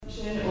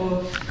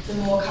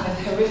the more kind of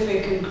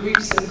horrific and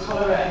gruesome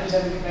cholera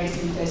epidemic of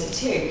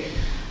 1832.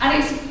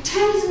 And it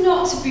tends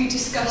not to be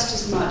discussed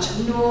as much,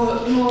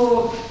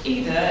 nor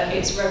either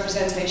its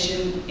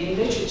representation in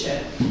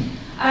literature.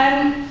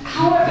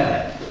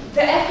 However,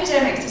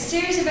 a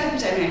series of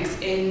epidemics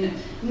in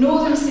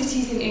northern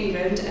cities in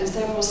England and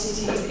several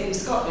cities in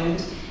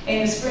Scotland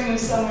in the spring and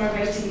summer of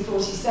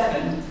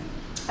 1847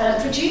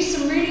 produced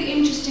some really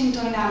interesting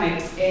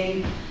dynamics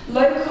in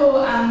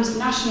local and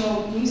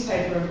national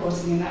newspaper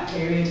reporting in that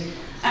period,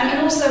 and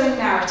also in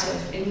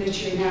narrative, in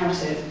literary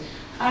narrative.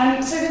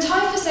 So the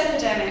typhus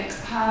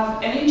epidemics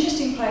have an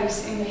interesting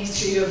place in the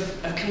history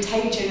of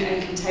contagion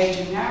and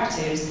contagion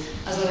narratives,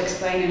 as I'll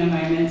explain in a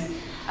moment,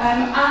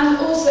 and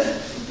also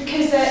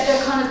because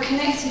they're kind of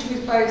connected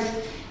with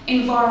both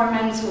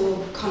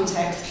environmental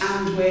context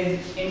and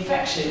with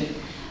infection.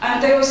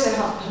 They also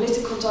have a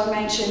political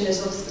dimension.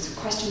 There's also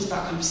questions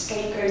about kind of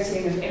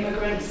scapegoating of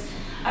immigrants.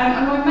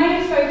 And my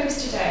main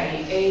focus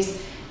today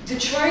is the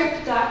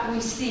trope that we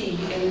see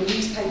in the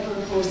newspaper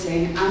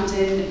reporting and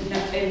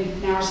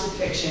in narrative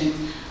fiction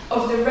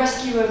of the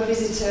rescuer,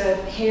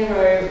 visitor,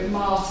 hero,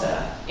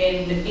 martyr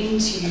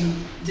into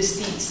the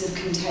seats of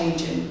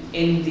contagion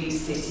in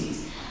these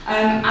cities.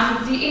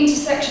 And the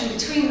intersection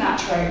between that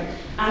trope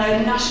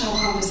and a national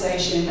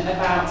conversation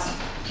about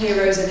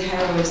heroes and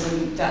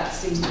heroism that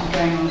seems to be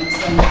going on at the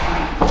same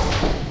time.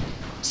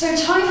 So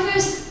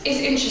typhus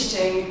is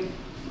interesting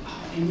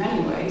in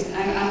many ways,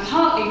 and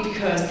partly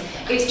because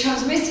it's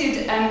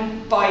transmitted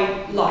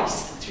by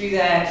lice through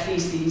their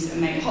faeces,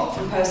 and they hop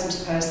from person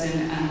to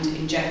person and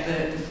inject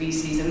the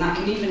faeces, and that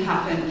can even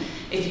happen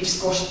if you've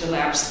squashed the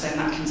louse, then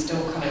that can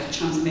still kind of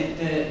transmit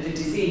the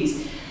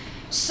disease.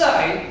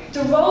 So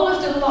the role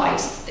of the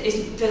louse, I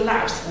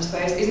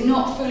suppose, is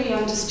not fully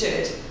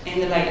understood in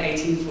the late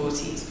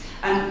 1840s.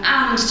 And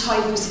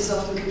typhus is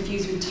often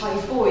confused with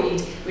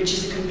typhoid, which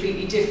is a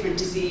completely different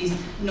disease,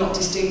 not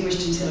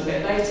distinguished until a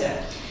bit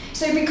later.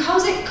 So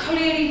because it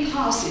clearly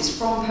passes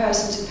from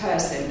person to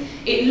person,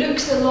 it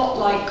looks a lot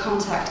like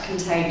contact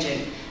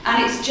contagion,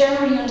 and it's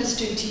generally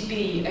understood to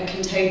be a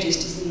contagious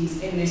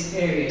disease in this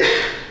period.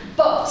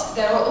 But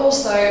there are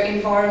also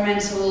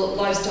environmental,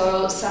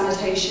 lifestyle,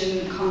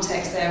 sanitation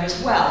contexts there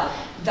as well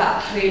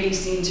that clearly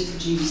seem to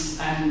produce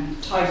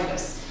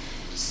typhus.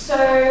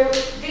 So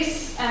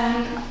this,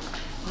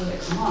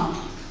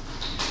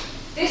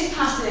 this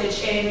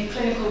passage in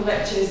Clinical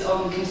Lectures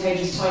on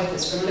Contagious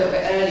Typhus from a little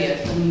bit earlier,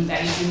 from the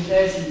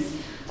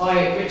 1830s,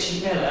 by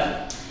Richard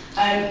Miller,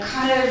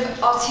 kind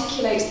of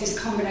articulates this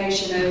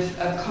combination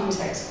of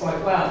context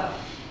quite well.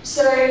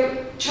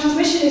 So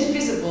transmission is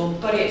visible,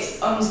 but it's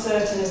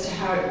uncertain as to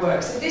how it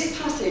works. So this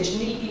passage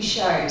neatly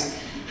shows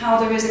how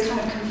there is a kind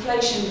of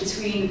conflation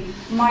between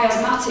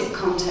miasmatic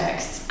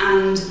contexts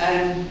and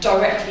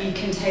directly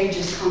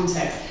contagious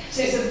context.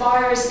 So it's a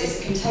virus,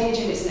 it's a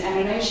contagion, it's an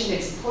emanation,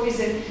 it's a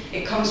poison.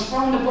 It comes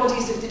from the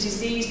bodies of the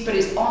diseased, but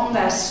it's on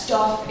their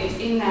stuff, it's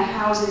in their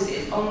houses,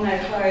 it's on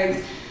their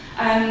clothes.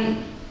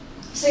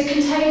 So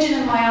contagion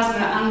and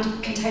miasma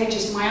and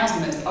contagious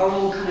miasmas are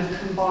all kind of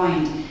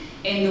combined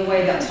in the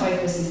way that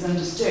typhus is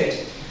understood.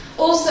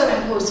 Also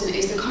important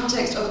is the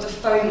context of the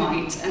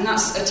fomite, and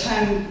that's a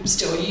term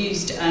still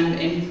used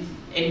in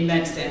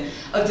medicine,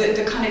 of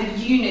the kind of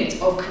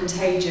unit of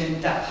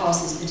contagion that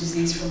passes the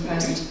disease from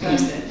person to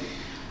person.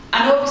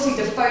 And obviously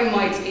the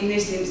fomite in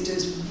this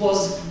instance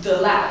was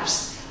the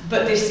louse,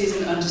 but this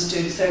isn't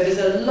understood. So there's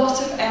a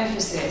lot of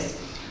emphasis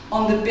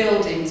on the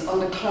buildings, on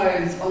the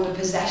clothes, on the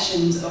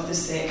possessions of the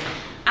sick,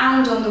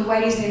 and on the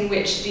ways in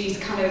which these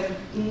kind of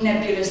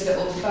nebulous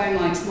little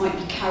fomites might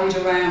be carried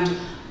around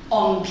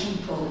on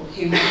people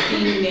who have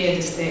been near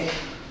the sick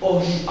or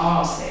who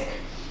are sick.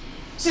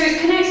 So it's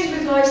connected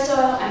with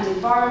lifestyle and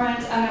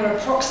environment, and there are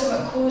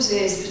proximate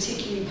causes,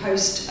 particularly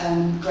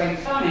post-Great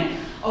Famine,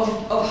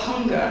 of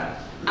hunger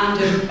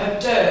and of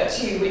dirt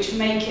too, which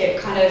make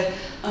it kind of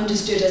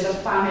understood as a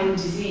famine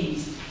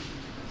disease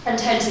and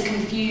tend to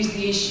confuse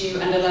the issue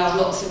and allow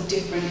lots of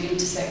different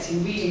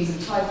intersecting readings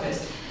of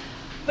typhus.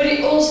 But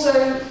it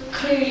also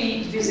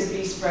clearly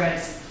visibly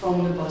spreads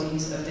from the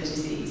bodies of the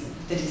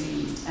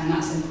diseased, and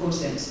that's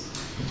important.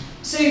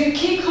 So the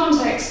key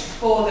context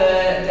for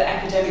the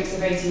epidemics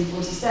of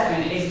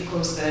 1847 is, of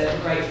course, the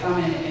Great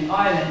Famine in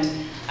Ireland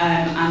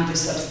and the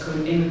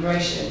subsequent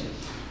immigration.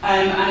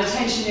 And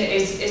attention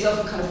is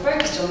often kind of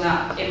focused on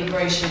that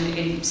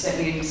immigration,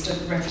 certainly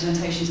in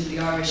representations of the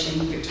Irish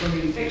in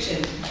Victorian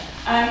fiction.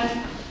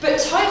 But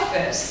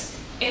typhus,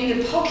 in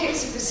the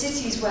pockets of the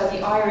cities where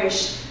the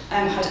Irish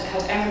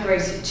had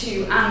emigrated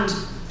to and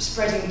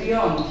spreading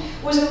beyond,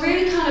 was a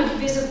really kind of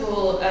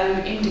visible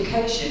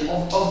indication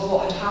of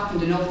what had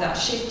happened and of that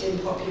shift in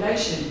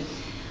population.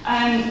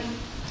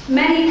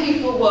 Many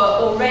people were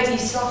already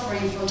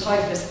suffering from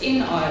typhus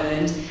in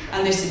Ireland,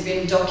 and this had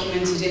been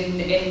documented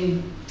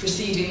in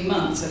preceding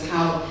months of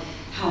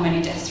how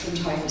many deaths from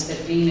typhus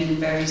there'd been in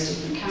various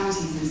different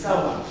counties and so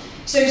on.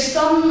 So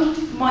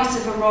some might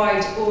have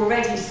arrived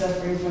already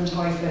suffering from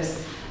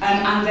typhus,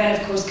 And then,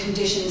 of course,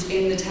 conditions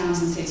in the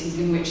towns and cities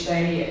in which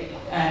they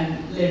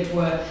lived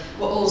were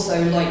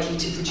also likely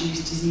to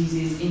produce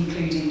diseases,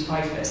 including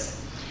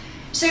typhus.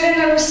 So then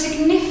there were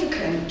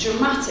significant,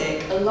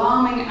 dramatic,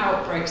 alarming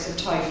outbreaks of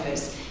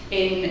typhus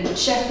in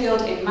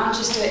Sheffield, in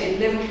Manchester, in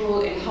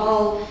Liverpool, in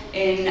Hull,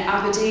 in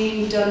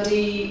Aberdeen,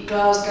 Dundee,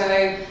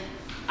 Glasgow,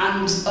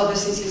 and other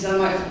cities I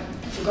might have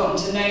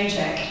forgotten to name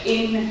check,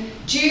 in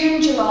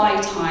June,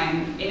 July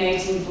time in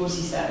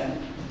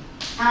 1847.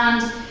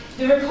 And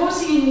the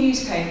reporting in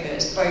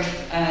newspapers, both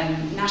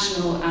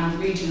national and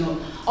regional,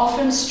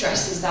 often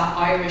stresses that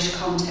Irish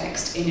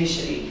context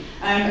initially,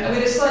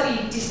 with a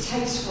slightly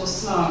distasteful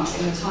slant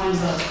in the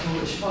Times article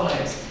which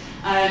follows.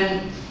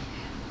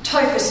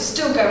 Typhus is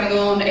still going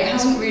on, it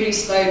hasn't really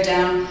slowed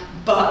down,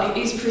 but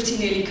it is pretty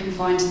nearly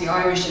confined to the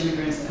Irish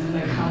immigrants and the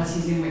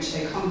localities in which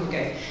they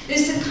congregate.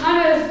 There's some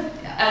kind of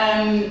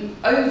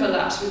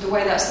overlaps with the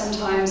way that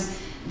sometimes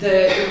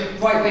the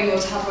right-wing or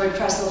tabloid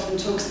press often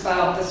talks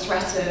about the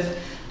threat of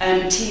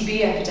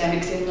TB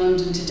epidemics in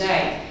London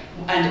today,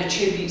 and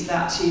attributes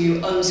that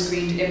to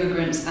unscreened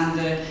immigrants and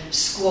the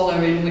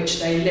squalor in which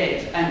they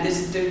live. And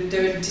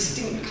there are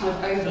distinct kind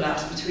of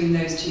overlaps between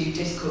those two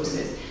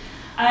discourses.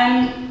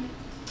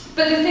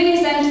 But the thing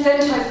is,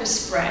 then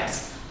typhus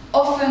spreads,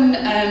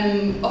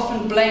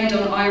 often blamed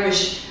on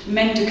Irish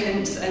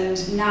mendicants and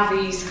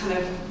navvies kind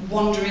of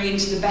wandering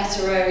into the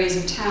better areas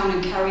of town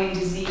and carrying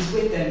disease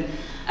with them.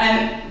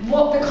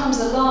 What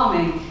becomes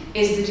alarming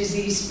is the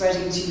disease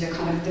spreading to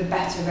the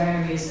better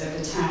areas of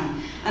the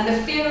town. And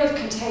the fear of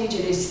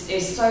contagion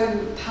is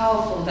so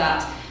powerful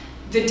that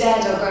the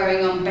dead are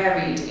going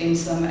unburied in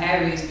some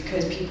areas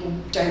because people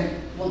don't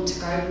want to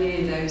go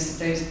near those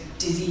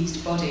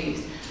diseased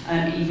bodies,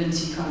 even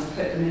to kind of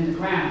put them in the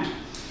ground.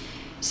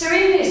 So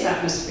in this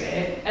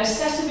atmosphere, a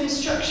set of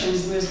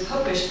instructions was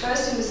published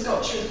first in the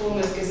Scotch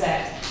Reformers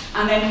Gazette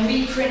and then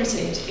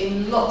reprinted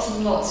in lots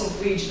and lots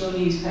of regional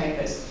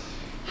newspapers.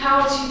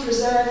 How to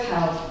preserve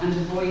health and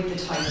avoid the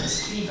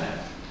typhus fever,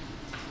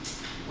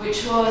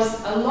 which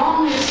was a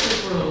long list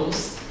of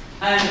rules.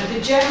 The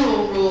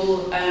general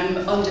rule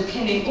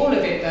underpinning all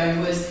of it,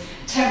 though, was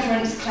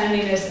temperance,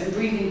 cleanliness, and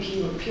breathing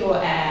pure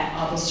air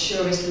are the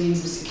surest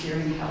means of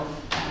securing health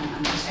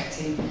and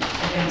protecting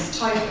against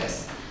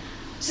typhus.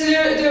 So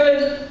there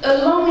are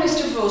a long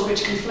list of rules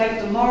which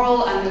conflate the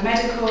moral and the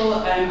medical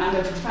and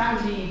the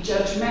profoundly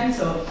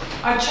judgmental.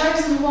 I've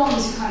chosen one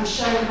to kind of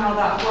show how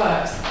that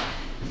works.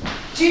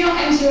 Do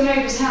not enter your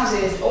neighbours'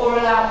 houses or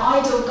allow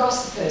idle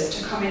gossipers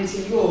to come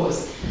into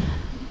yours.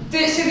 So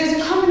there's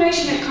a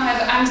combination of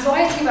kind of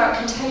anxiety about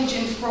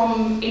contagion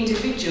from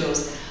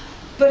individuals,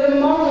 but a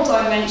moral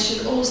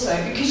dimension also,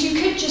 because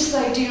you could just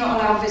say do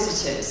not allow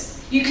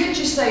visitors. You could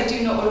just say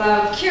do not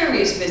allow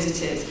curious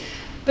visitors.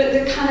 But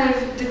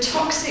the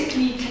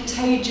toxically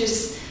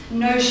contagious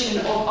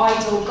notion of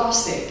idle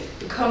gossip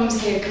becomes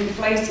here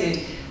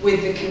conflated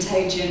with the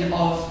contagion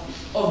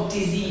of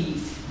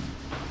disease.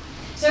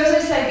 So as I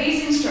say,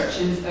 these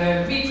instructions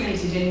are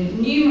reprinted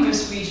in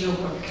numerous regional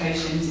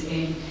publications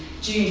in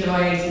June,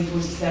 July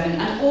 1847,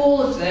 and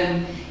all of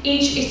them,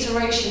 each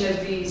iteration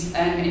of these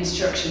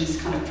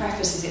instructions kind of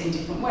prefaces it in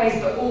different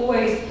ways, but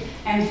always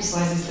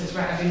emphasises the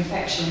threat of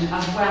infection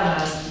as well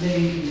as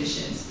living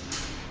conditions.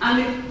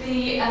 And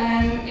the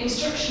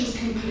instructions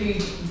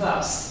conclude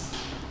thus,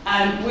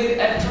 with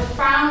a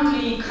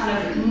profoundly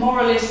kind of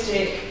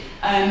moralistic,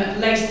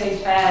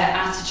 laissez-faire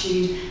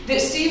attitude that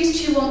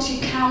seems to want to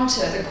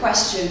counter the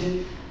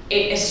question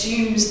it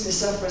assumes the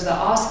sufferers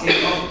are asking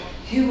of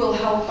who will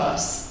help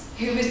us,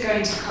 who is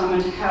going to come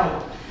and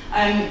help,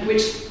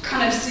 which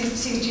kind of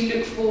seems to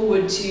look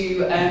forward to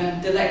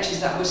the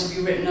lectures that were to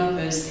be written up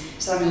as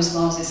Samuel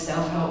Smiles'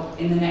 self-help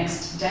in the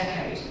next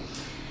decade.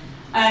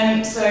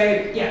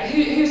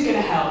 Who's going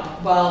to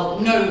help?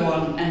 Well, no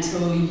one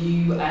until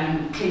you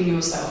clean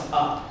yourself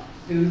up.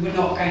 We're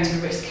not going to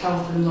risk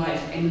health and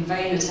life in a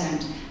vain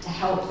attempt to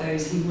help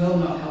those who will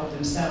not help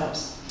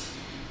themselves.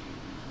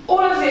 All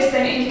of this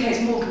then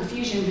indicates more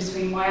confusion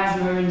between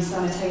miasma and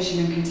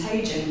sanitation and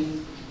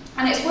contagion.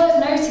 And it's worth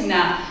noting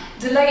that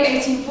the late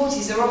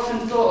 1840s are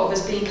often thought of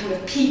as being kind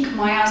of peak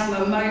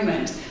miasma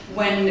moment,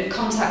 when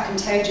contact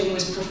contagion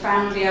was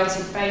profoundly out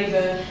of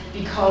favour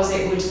because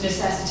it would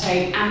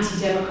necessitate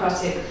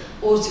anti-democratic,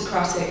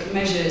 autocratic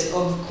measures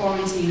of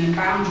quarantine and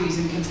boundaries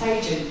and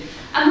contagion.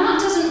 And that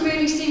doesn't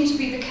really seem to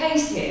be the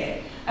case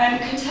here.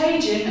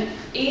 Contagion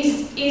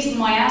is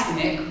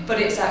miasmic,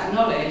 but it's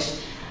acknowledged.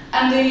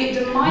 And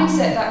the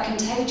mindset that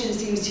contagion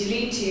seems to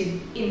lead to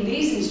in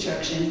these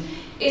instructions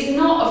is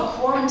not of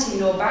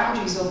quarantine or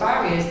boundaries or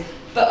barriers,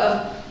 but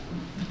of a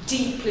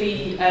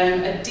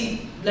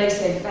deep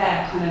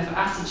laissez-faire kind of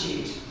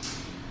attitude.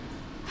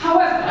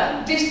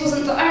 However, this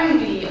wasn't the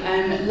only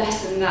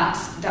lesson that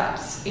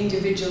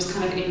individuals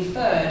kind of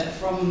inferred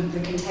from the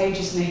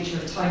contagious nature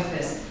of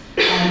typhus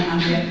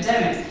and the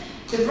epidemics.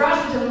 The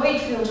Bradford and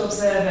Wakefield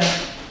Observer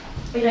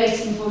in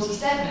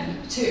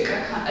 1847 took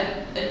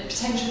a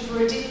potential for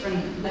a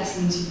different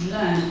lesson to be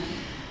learned,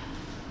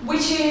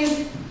 which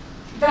is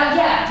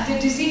that, the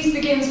disease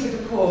begins with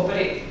the poor, but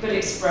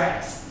it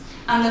spreads.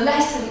 And the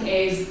lesson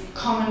is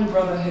common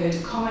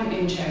brotherhood, common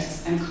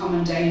interests, and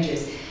common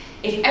dangers.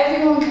 If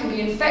everyone can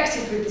be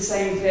infected with the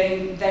same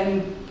thing,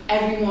 then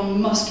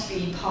everyone must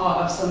be part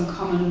of some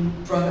common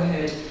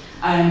brotherhood.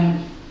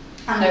 And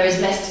there is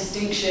less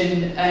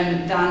distinction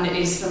than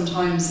is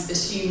sometimes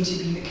assumed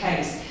to be the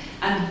case.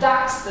 And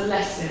that's the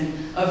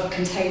lesson of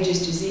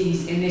contagious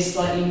disease in this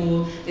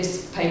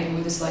paper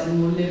with a slightly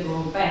more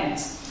liberal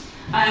bent.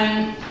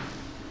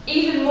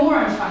 Even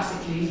more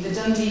emphatically, the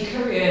Dundee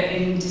Courier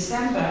in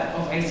December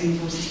of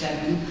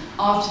 1847,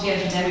 after the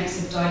epidemics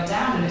had died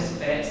down a little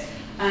bit,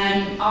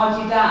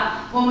 argued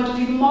that one would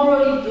be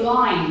morally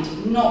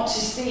blind not to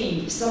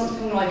see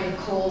something like a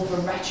call for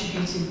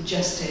retributive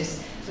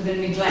justice for the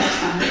neglect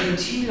and being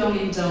too long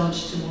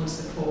indulged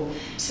towards the poor.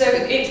 So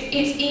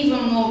it's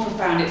even more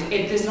profound.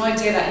 There's an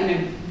idea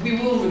that we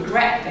will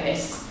regret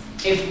this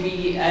if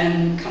we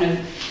kind of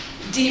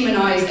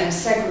demonise and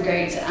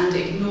segregate and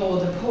ignore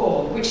the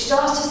poor, which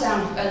starts to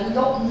sound a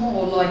lot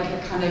more like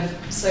a kind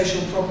of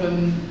social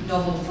problem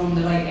novel from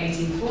the late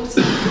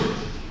 1840s.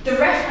 The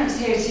reference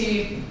here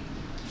to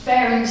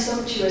faring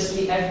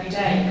sumptuously every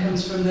day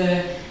comes from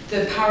the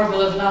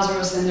parable of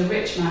Lazarus and the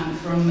rich man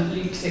from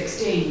Luke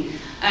 16,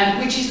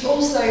 which is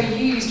also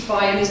used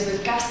by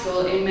Elizabeth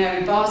Gaskell in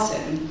Mary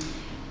Barton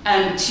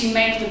to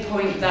make the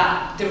point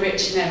that the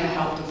rich never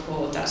help the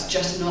poor. That's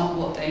just not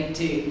what they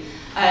do.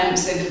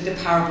 So the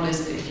parable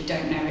is that if you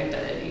don't know it,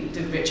 that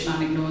the rich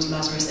man ignores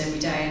Lazarus every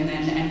day and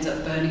then ends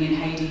up burning in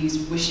Hades,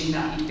 wishing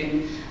that he'd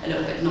been a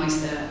little bit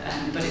nicer,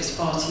 but it's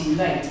far too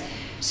late.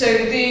 So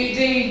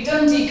the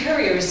Dundee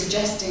Courier is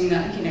suggesting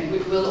that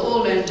we'll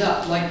all end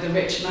up like the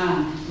rich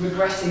man,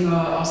 regretting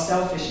our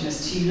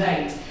selfishness too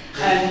late,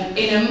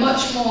 in a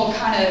much more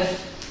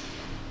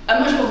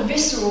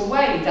visceral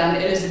way than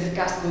Elizabeth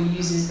Gaskell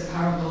uses the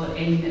parable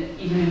even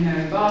in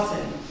Mary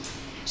Barton.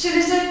 So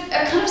there's a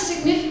kind of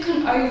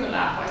significant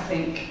overlap, I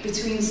think,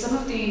 between some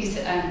of these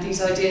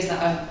ideas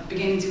that are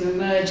beginning to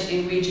emerge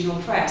in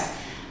regional press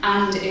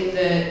and in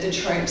the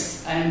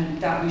tropes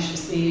that we shall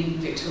see in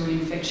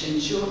Victorian fiction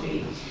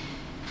shortly.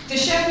 The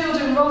Sheffield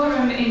and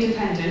Rotherham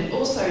Independent,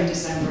 also in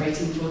December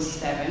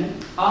 1847,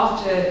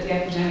 after the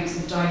epidemics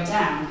have died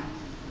down,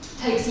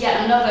 sees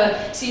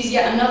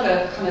yet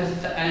another kind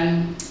of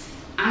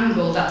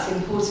angle that's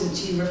important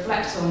to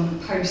reflect on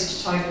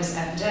post-typhus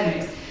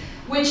epidemics,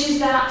 which is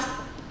that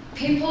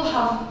people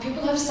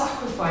have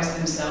sacrificed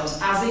themselves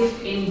as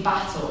if in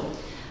battle.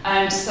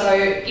 So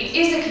it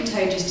is a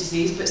contagious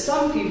disease, but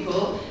some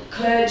people,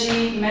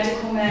 clergy,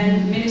 medical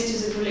men,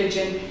 ministers of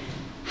religion,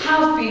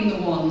 have been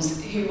the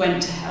ones who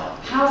went to help,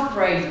 have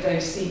braved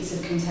those seats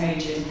of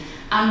contagion,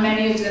 and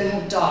many of them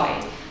have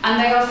died. And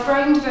they are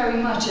framed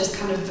very much as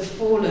kind of the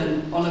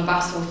fallen on a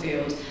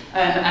battlefield.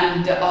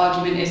 And the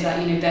argument is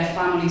that their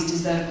families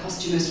deserve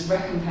posthumous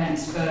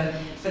recompense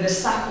for the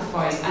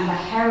sacrifice and the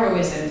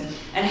heroism.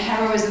 And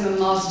heroism and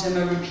martyrdom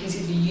are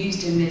repeatedly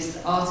used in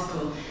this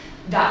article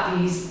that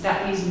these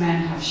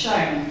men have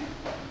shown.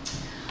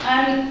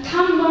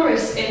 Pam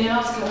Morris, in an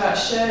article about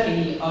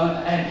Shirley,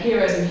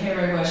 Heroes and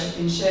Hero Worship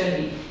in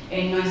Shirley,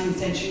 in 19th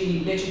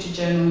Century Literature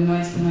Journal in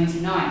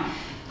 1999,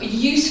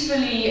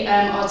 usefully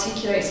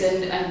articulates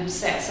and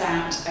sets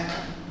out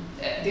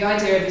the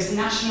idea of this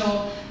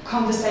national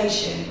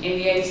conversation in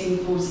the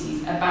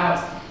 1840s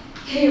about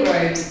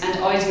heroes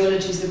and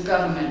ideologies of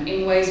government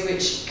in ways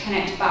which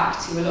connect back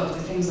to a lot of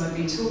the things I've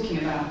been talking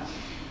about.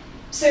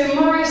 So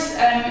Morris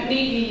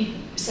neatly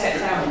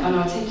sets out and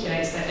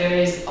articulates that there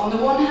is, on the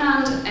one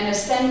hand, an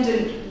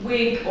ascendant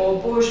Whig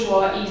or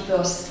bourgeois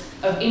ethos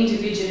of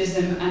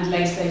individualism and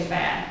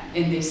laissez-faire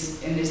in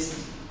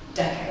this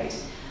decade.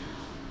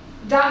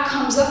 That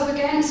comes up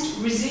against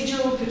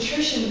residual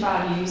patrician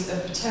values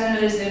of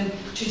paternalism,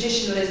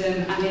 traditionalism,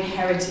 and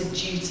inherited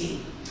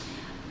duty.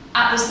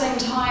 At the same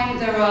time,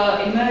 there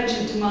are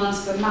emergent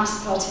demands for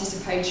mass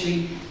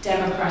participatory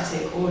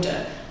democratic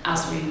order,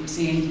 as we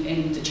see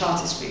in the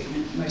Chartist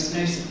movement, most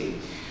notably.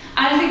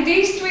 And I think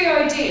these three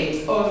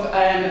ideas of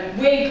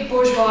Whig,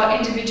 bourgeois,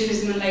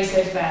 individualism, and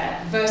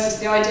laissez-faire versus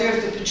the idea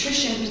of the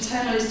patrician,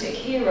 paternalistic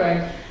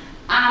hero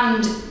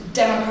and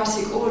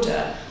democratic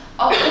order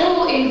are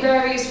all in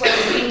various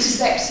ways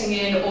intersecting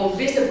in or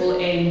visible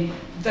in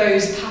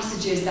those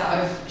passages that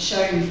I've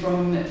shown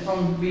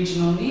from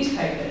regional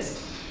newspapers.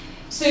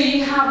 So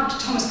you have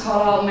Thomas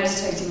Carlyle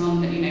meditating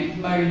on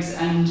modes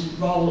and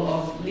role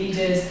of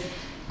leaders,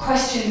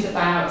 questions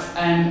about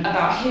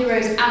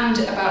heroes and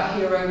about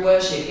hero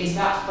worship. Is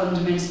that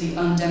fundamentally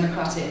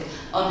undemocratic,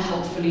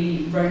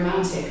 unhelpfully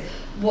romantic?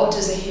 What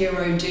does a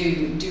hero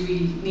do? Do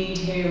we need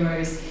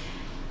heroes?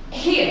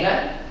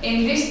 Here,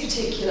 in this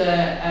particular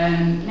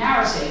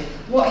narrative,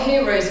 what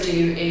heroes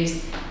do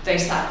is they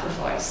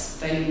sacrifice.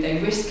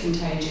 They risk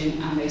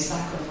contagion and they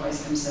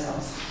sacrifice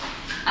themselves.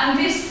 And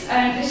this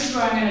is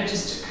where I'm going to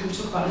just kind of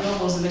talk about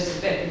novels a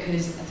little bit,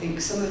 because I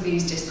think some of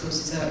these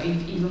discourses are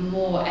even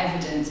more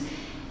evident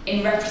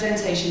in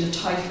representation of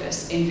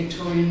typhus in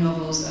Victorian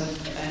novels of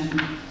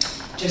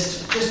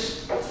just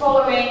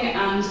following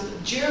and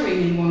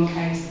during, in one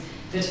case,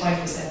 the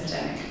typhus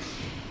epidemic.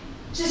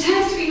 There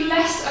tends to be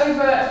less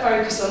overt a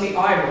focus on the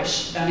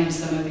Irish than in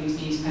some of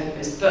these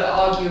newspapers, but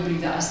arguably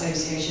that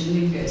association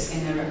lingers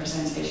in their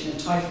representation of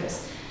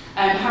typhus.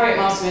 Harriet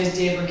Martineau's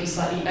Deerbrook is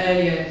slightly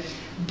earlier,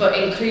 but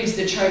includes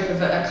the trope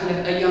of a kind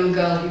of a young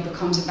girl who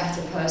becomes a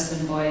better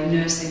person by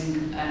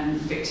nursing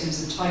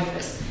victims of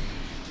typhus.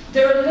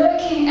 There are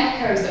lurking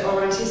echoes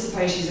or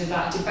anticipations of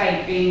that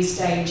debate being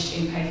staged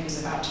in papers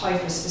about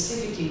typhus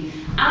specifically,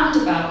 and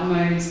about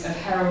modes of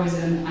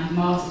heroism and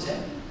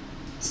martyrdom.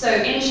 So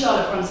in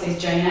Charlotte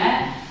Bronte's Jane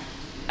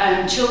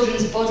Eyre,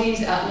 children's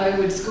bodies at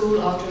Lowood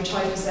School after a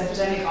typhus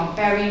epidemic are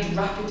buried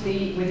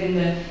rapidly within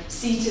the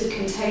seat of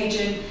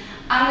contagion,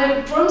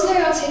 and Bronte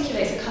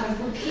articulates a kind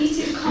of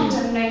repeated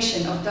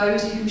condemnation of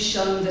those who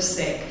shun the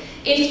sick.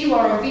 If you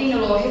are a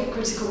venal or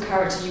hypocritical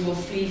character, you will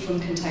flee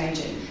from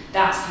contagion.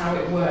 That's how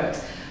it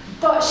works.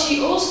 But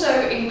she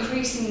also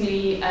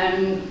increasingly,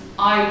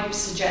 I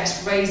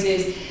suggest,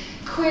 raises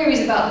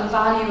queries about the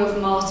value of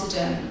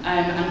martyrdom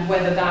and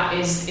whether that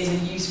is a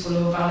useful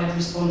or valid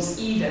response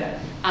either,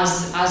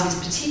 as is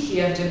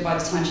particularly evident by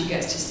the time she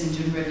gets to St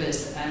John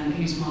Rivers,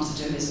 whose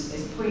martyrdom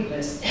is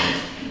pointless.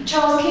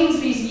 Charles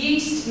Kingsley's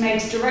Yeast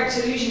makes direct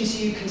allusion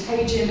to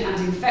contagion and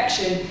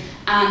infection,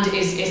 and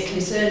is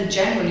concerned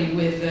generally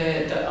with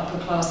the upper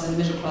class and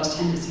middle class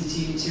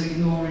tendency to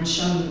ignore and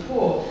shun the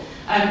poor,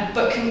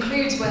 but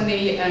concludes when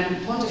the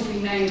wonderfully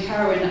named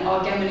heroine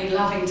Argemone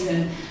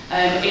Lavington,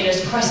 in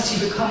a quest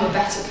to become a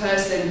better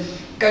person,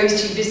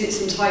 goes to visit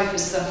some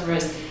typhus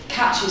sufferers,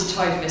 catches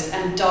typhus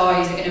and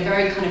dies in a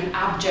very kind of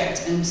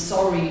abject and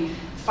sorry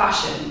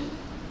fashion.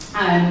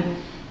 And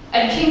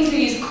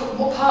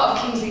part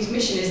of Kingsley's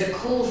mission is a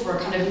call for a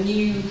kind of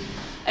new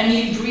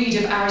breed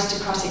of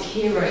aristocratic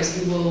heroes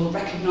who will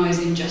recognise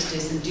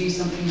injustice and do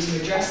something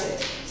to address it.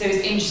 So it's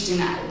interesting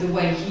that the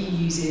way he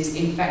uses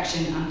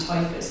infection and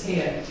typhus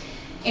here.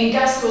 In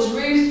Gaskell's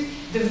Ruth,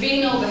 the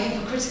venal, the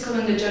hypocritical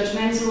and the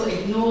judgmental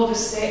ignore the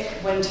sick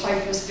when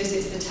typhus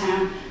visits the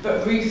town,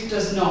 but Ruth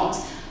does not.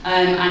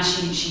 And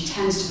she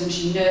tends to them,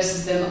 she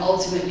nurses them.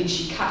 Ultimately,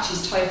 she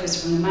catches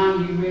typhus from the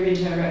man who ruined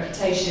her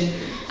reputation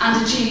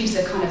and achieves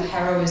a kind of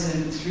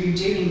heroism through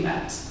doing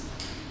that.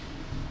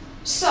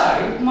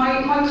 So,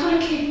 my kind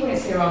of key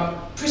points here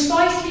are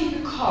precisely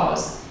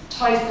because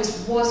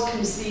typhus was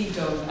conceived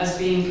of as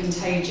being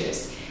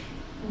contagious,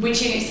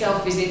 which in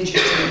itself is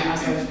interesting,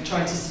 as I've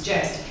tried to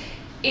suggest.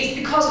 It's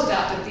because of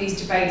that these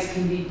debates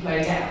can be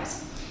played out.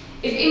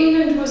 If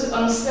England was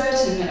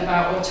uncertain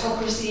about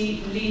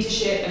autocracy,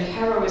 leadership and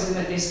heroism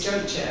at this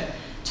juncture,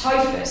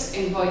 typhus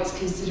invites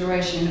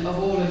consideration of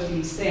all of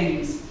these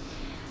things.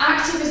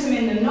 Activism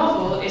in the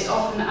novel is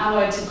often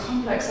allied to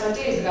complex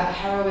ideas about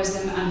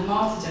heroism and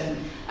martyrdom.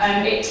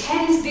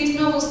 These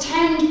novels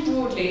tend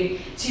broadly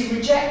to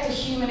reject the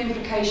human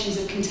implications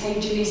of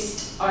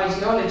contagionist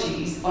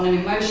ideologies on an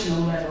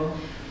emotional level,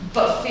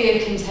 but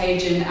fear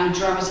contagion and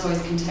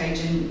dramatise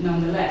contagion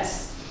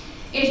nonetheless.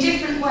 In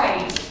different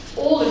ways,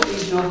 all of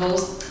these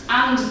novels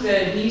and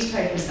the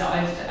newspapers that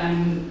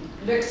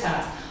I've looked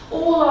at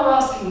all are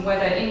asking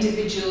whether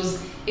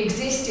individuals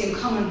exist in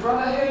common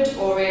brotherhood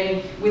or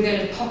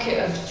within a pocket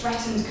of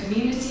threatened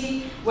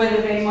community,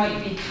 whether they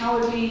might be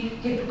cowardly,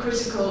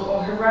 hypocritical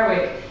or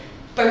heroic,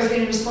 both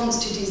in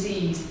response to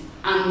disease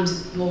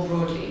and more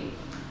broadly.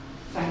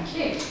 Thank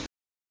you.